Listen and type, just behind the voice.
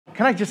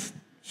can I just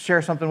share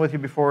something with you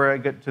before I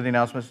get to the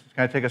announcements?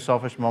 Can I take a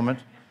selfish moment?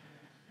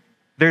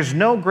 There's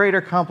no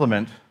greater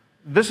compliment.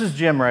 This is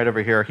Jim right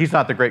over here. He's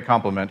not the great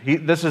compliment.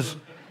 This is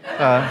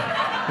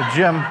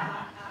Jim.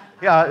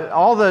 Yeah,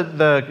 all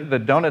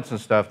the donuts and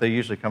stuff, they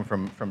usually come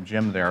from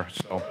Jim there.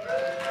 So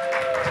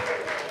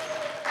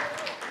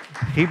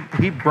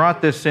he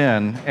brought this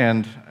in,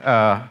 and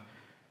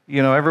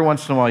you know, every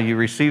once in a while you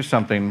receive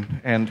something,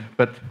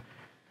 but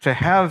to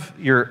have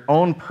your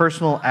own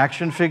personal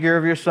action figure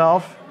of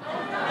yourself,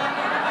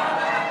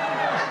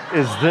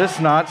 is this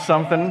not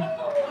something?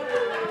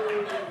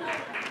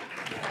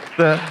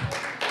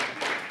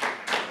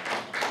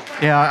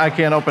 Yeah, I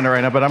can't open it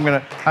right now, but I'm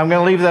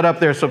gonna leave that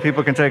up there so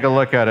people can take a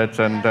look at it.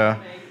 And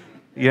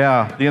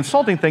yeah, the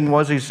insulting thing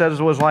was he says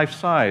it was life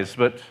size,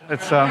 but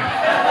it's.